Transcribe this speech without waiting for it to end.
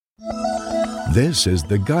This is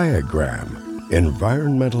the GaiaGram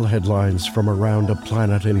Environmental Headlines from around a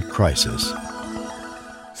planet in crisis.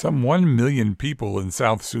 Some 1 million people in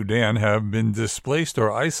South Sudan have been displaced or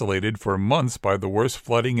isolated for months by the worst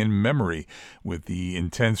flooding in memory, with the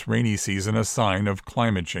intense rainy season a sign of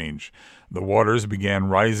climate change. The waters began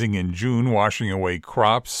rising in June, washing away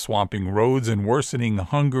crops, swamping roads, and worsening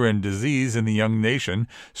hunger and disease in the young nation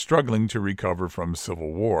struggling to recover from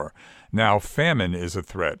civil war. Now famine is a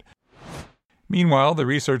threat. Meanwhile, the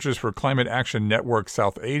researchers for Climate Action Network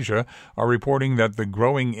South Asia are reporting that the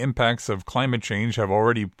growing impacts of climate change have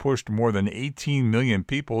already pushed more than 18 million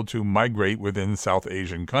people to migrate within South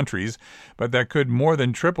Asian countries, but that could more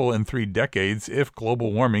than triple in 3 decades if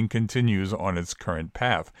global warming continues on its current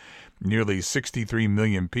path. Nearly 63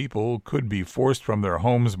 million people could be forced from their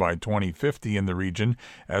homes by 2050 in the region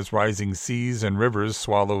as rising seas and rivers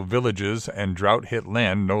swallow villages and drought-hit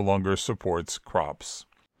land no longer supports crops.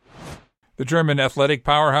 The German athletic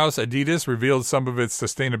powerhouse Adidas revealed some of its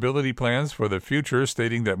sustainability plans for the future,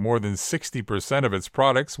 stating that more than 60% of its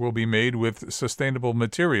products will be made with sustainable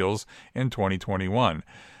materials in 2021.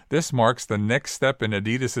 This marks the next step in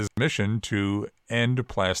Adidas's mission to end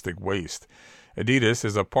plastic waste. Adidas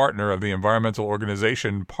is a partner of the environmental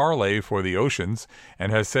organization Parley for the Oceans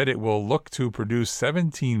and has said it will look to produce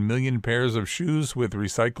 17 million pairs of shoes with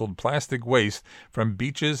recycled plastic waste from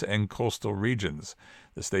beaches and coastal regions.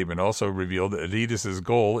 The statement also revealed Adidas's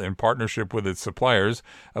goal, in partnership with its suppliers,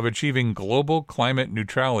 of achieving global climate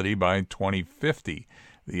neutrality by 2050.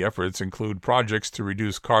 The efforts include projects to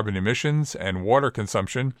reduce carbon emissions and water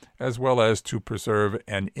consumption, as well as to preserve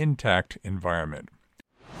an intact environment.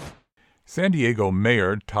 San Diego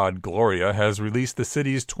Mayor Todd Gloria has released the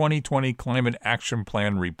city's 2020 Climate Action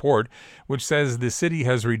Plan report, which says the city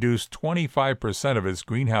has reduced 25% of its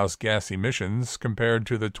greenhouse gas emissions compared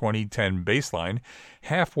to the 2010 baseline,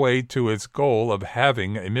 halfway to its goal of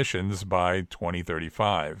halving emissions by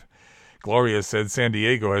 2035. Gloria said San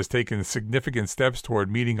Diego has taken significant steps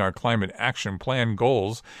toward meeting our climate action plan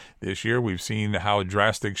goals. This year, we've seen how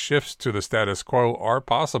drastic shifts to the status quo are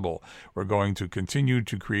possible. We're going to continue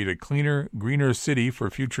to create a cleaner, greener city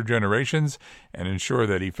for future generations and ensure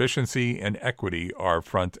that efficiency and equity are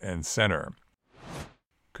front and center.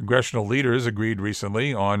 Congressional leaders agreed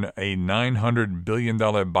recently on a $900 billion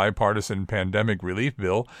bipartisan pandemic relief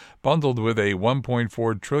bill bundled with a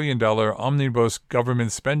 $1.4 trillion omnibus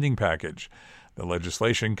government spending package. The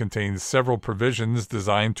legislation contains several provisions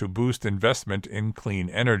designed to boost investment in clean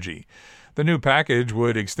energy. The new package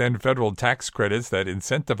would extend federal tax credits that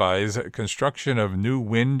incentivize construction of new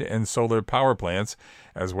wind and solar power plants,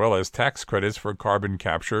 as well as tax credits for carbon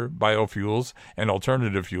capture, biofuels and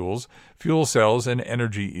alternative fuels, fuel cells, and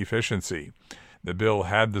energy efficiency. The bill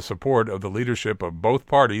had the support of the leadership of both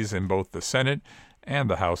parties in both the Senate and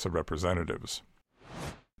the House of Representatives.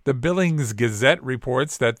 The Billings Gazette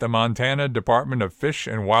reports that the Montana Department of Fish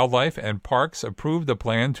and Wildlife and Parks approved a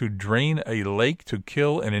plan to drain a lake to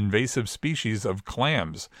kill an invasive species of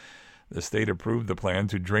clams. The state approved the plan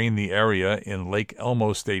to drain the area in Lake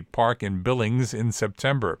Elmo State Park in Billings in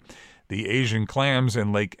September. The Asian clams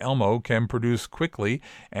in Lake Elmo can produce quickly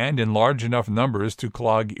and in large enough numbers to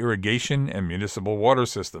clog irrigation and municipal water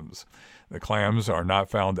systems. The clams are not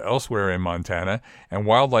found elsewhere in Montana, and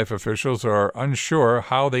wildlife officials are unsure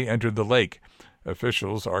how they entered the lake.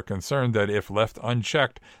 Officials are concerned that if left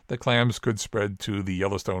unchecked, the clams could spread to the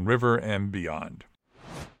Yellowstone River and beyond.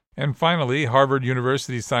 And finally, Harvard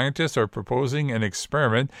University scientists are proposing an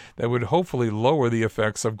experiment that would hopefully lower the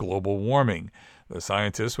effects of global warming. The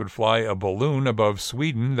scientists would fly a balloon above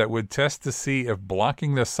Sweden that would test to see if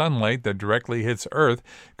blocking the sunlight that directly hits Earth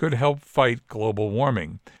could help fight global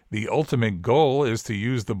warming. The ultimate goal is to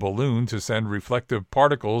use the balloon to send reflective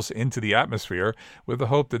particles into the atmosphere with the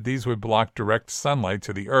hope that these would block direct sunlight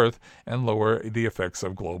to the Earth and lower the effects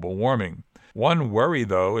of global warming. One worry,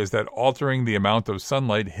 though, is that altering the amount of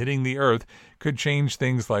sunlight hitting the Earth could change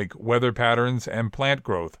things like weather patterns and plant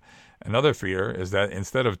growth. Another fear is that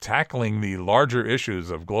instead of tackling the larger issues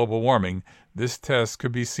of global warming, this test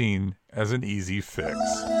could be seen as an easy fix.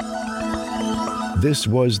 This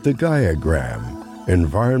was the GaiaGram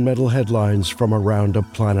Environmental Headlines from around a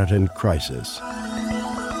planet in crisis.